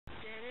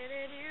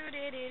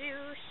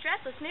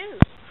StressLess News.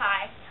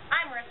 Hi,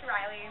 I'm Marisa.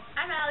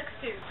 I'm Alex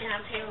Toups. And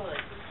I'm Tayler.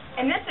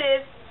 And this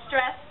is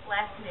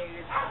StressLess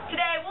News.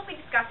 Today we'll be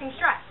discussing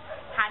stress,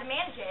 how to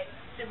manage it,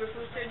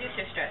 Superfoods to reduce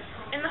your stress.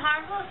 And the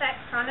harmful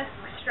effects chronic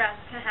stress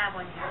can have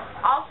on you.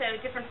 also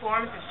different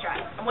forms of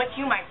stress, and what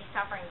you might be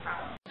suffering from.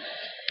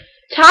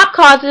 Top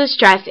causes of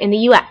stress in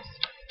the U.S.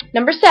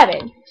 Number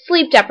 7.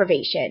 Sleep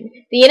deprivation.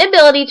 The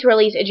inability to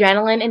release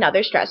adrenaline and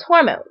other stress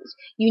hormones.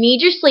 You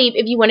need your sleep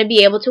if you want to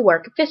be able to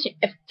work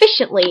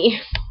efficiently.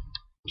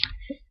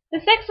 The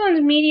sixth one's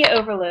media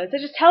overload,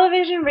 such as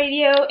television,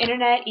 radio,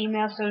 internet,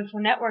 email, social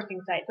networking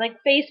sites like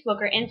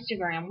Facebook or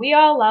Instagram. We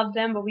all love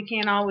them, but we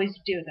can't always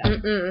do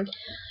them.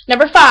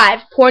 Number 5.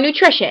 Poor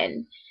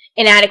nutrition.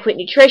 Inadequate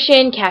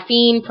nutrition,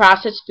 caffeine,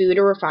 processed food,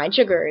 or refined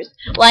sugars.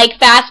 Like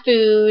fast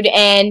food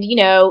and,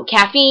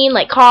 caffeine,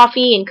 like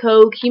coffee and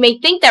Coke. You may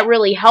think that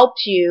really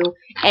helps you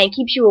and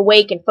keeps you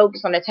awake and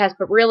focused on a test,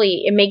 but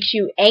really it makes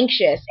you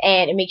anxious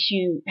and it makes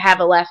you have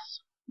a less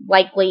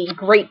likely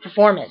great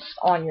performance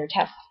on your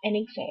tests and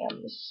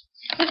exams.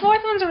 The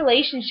fourth one's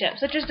relationships,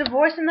 such as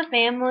divorce in the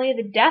family,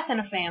 the death in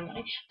a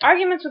family.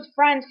 Arguments with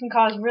friends can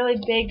cause really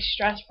big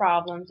stress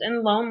problems,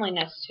 and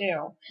loneliness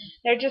too.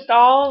 They're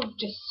all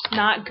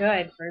not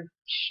good for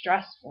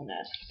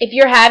stressfulness. If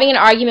you're having an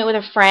argument with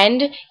a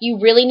friend, you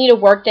really need to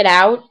work that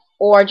out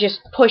or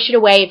just push it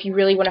away if you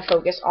really want to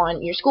focus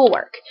on your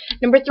schoolwork.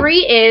 Number 3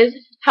 is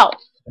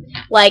health,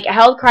 like a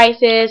health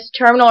crisis,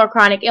 terminal or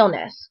chronic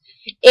illness.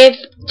 If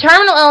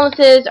terminal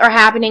illnesses are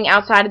happening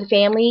outside of the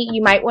family,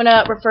 you might want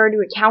to refer to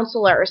a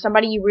counselor or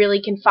somebody you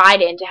really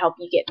confide in to help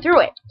you get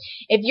through it.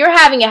 If you're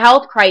having a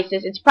health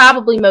crisis, it's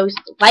probably most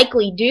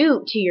likely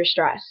due to your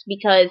stress,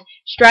 because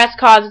stress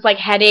causes like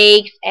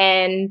headaches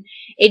and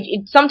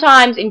it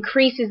sometimes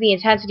increases the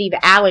intensity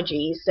of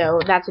allergies, so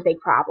that's a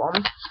big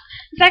problem.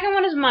 The second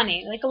one is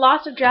money, like a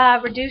loss of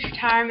job, reduced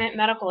retirement,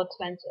 medical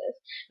expenses.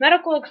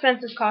 Medical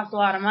expenses cost a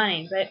lot of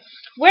money, but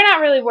we're not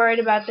really worried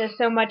about this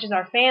so much as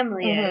our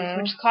family is,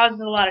 which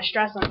causes a lot of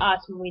stress on us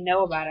when we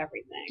know about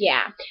everything.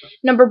 Yeah.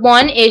 Number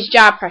 1 is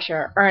job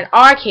pressure, or in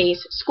our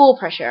case, school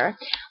pressure,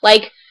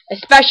 like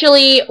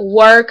especially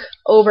work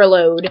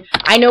overload.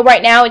 I know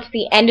right now it's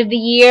the end of the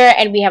year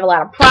and we have a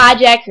lot of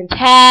projects and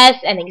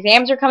tests and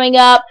exams are coming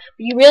up,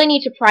 but you really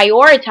need to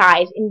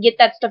prioritize and get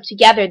that stuff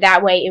together.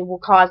 That way it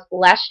will cause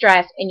less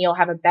stress and you'll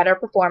have a better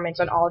performance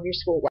on all of your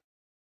schoolwork.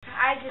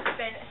 I've just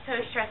been so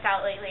stressed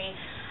out lately.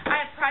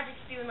 I have projects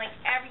due in like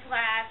every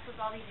class with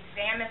all these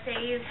exam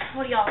essays.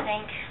 What do y'all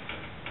think?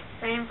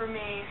 Same for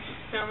me.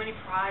 So many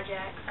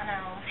projects. I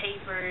know.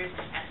 Papers,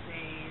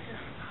 essays.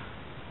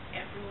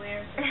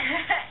 Everywhere.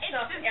 It's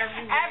just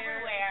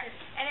everywhere.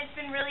 And it's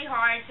been really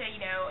hard to,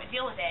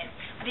 deal with it.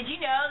 But did you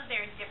know that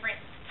there's different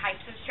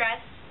types of stress?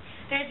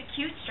 There's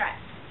acute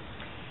stress.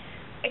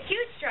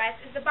 Acute stress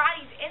is the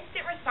body's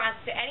instant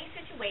response to any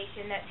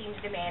situation that seems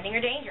demanding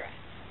or dangerous.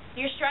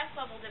 Your stress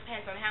level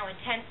depends on how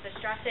intense the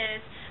stress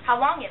is, how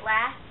long it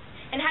lasts,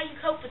 and how you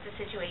cope with the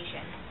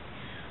situation.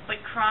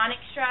 But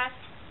chronic stress,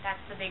 that's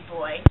the big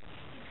boy.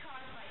 It's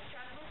caused by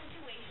stressful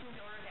situations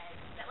or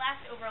events that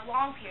last over a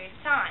long period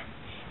of time.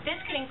 This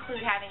could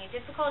include having a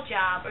difficult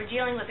job or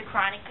dealing with a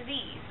chronic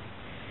disease.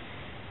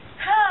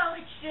 Oh,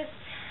 it's just,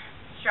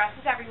 stress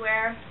is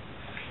everywhere.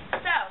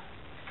 So,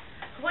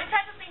 what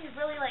type of things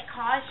really,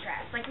 cause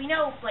stress? We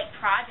know,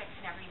 projects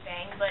and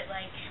everything, but,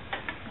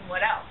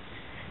 what else?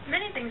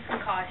 Many things can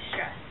cause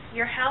stress.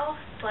 Your health,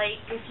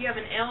 if you have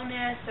an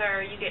illness or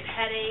you get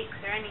headaches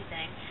or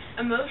anything.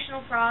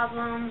 Emotional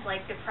problems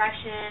like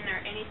depression or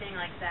anything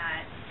like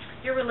that.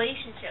 Your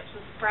relationships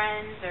with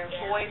friends or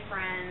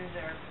boyfriends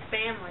or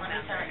family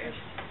members.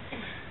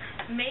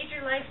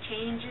 Major life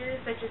changes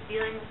such as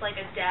dealing with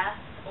a death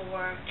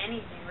or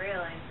anything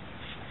really.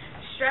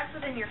 Stress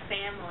within your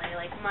family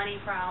like money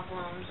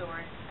problems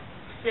or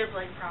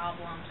sibling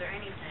problems or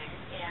anything.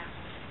 Yeah.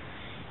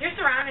 Your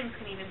surroundings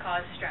can even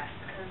cause stress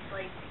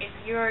because if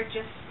you're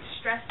just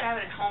stressed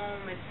out at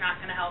home, it's not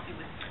going to help you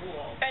with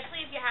school.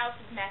 Especially if your house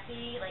is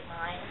messy like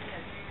mine,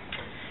 because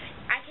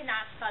I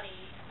cannot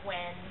study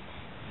when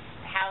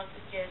house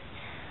is just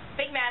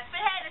big mess,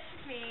 but hey, that's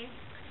just me.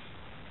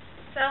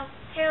 So,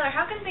 Taylor,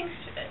 how can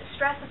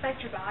stress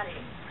affect your body?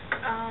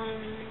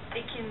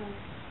 It can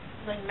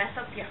mess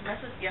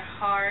with your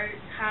heart,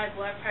 high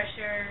blood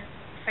pressure,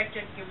 affect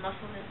your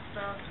muscles and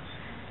stuff.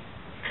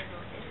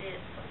 It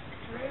is.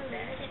 It's really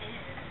bad. It is.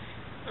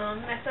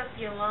 Mess up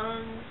your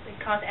lungs. It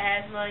cause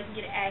asthma. You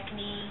can get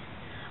acne.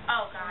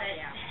 Oh God,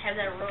 yeah. Have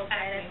that real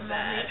bad at the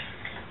moment.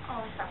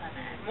 Oh, it's not that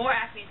bad. More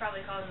acne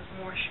probably causes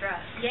more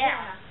stress.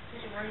 Yeah.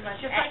 It's just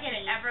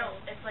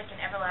it's like an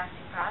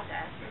everlasting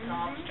process until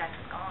all the stress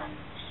is gone.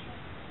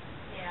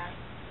 Yeah.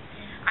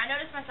 I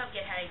notice myself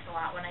get headaches a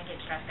lot when I get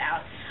stressed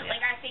out.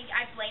 Yeah. I think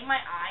I blame my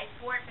eyes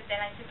for it, but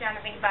then I sit down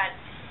and think about,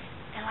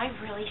 am I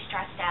really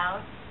stressed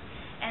out?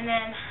 And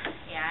then,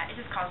 it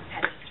just causes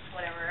headaches,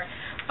 whatever.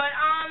 But,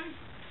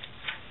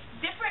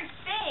 different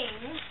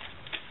things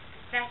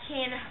that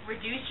can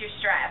reduce your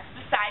stress.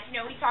 Besides,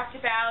 we talked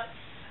about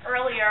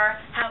earlier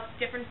how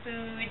different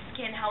foods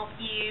can help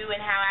you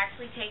and how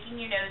actually taking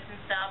your notes and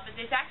stuff, but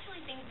there's actually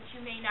things that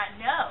you may not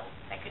know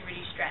that could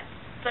reduce stress,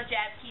 such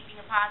as keeping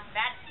a positive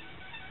attitude.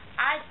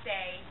 I'd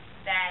say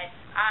that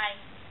I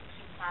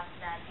keep a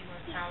positive attitude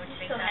most of the time. What do you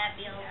think? So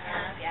happy all the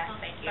time. Yeah,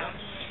 thank you.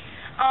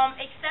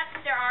 Except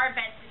that there are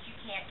events that you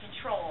can't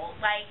control,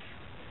 like,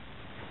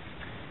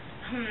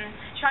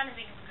 trying to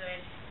think of a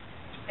good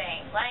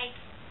thing. Like,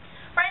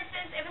 for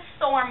instance, if a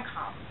storm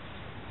comes,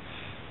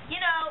 you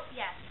know,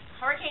 yes,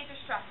 hurricanes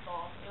are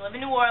stressful. We live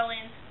in New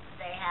Orleans,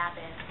 they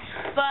happen.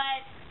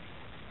 But,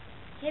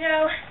 you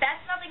know,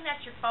 that's nothing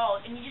that's your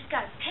fault, and you just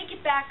got to pick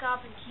it back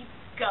up and keep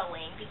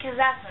going, because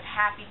that's what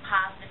happy,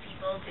 positive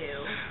people do.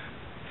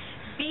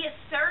 Be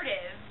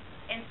assertive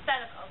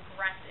instead of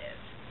aggressive.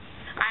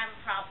 I have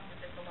a problem with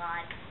this a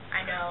lot.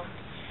 I know.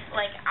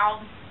 Like,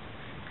 I'll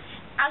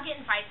get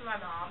in fights with my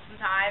mom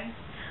sometimes.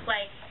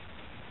 Like,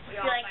 be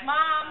like,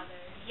 Mom,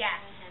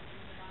 yes.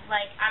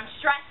 Like, I'm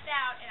stressed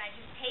out, and I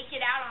just take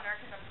it out on her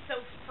because I'm so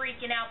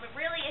freaking out. But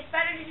really, it's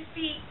better to just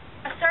be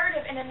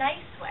assertive in a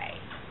nice way,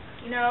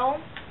 you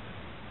know?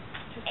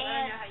 Just let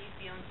her know how you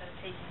feel instead of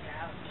taking it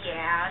out.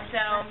 Yeah,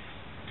 so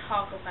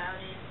Talk about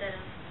it instead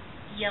of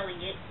yelling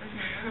it.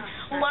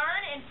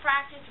 Learn and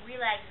practice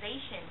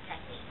relaxation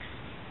techniques.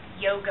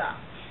 Yoga.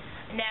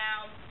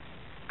 Now,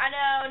 I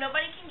know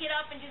nobody can get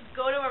up and just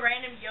go to a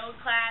random yoga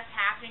class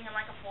happening in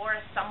like a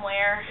forest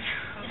somewhere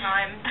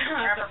sometime.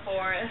 The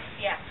forest.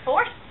 Yeah,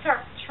 forests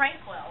are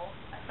tranquil.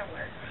 That's a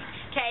word.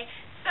 Okay,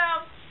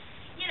 so,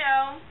 you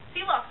know,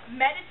 see, look,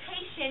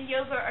 meditation,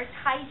 yoga, or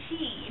Tai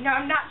Chi. No,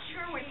 I'm not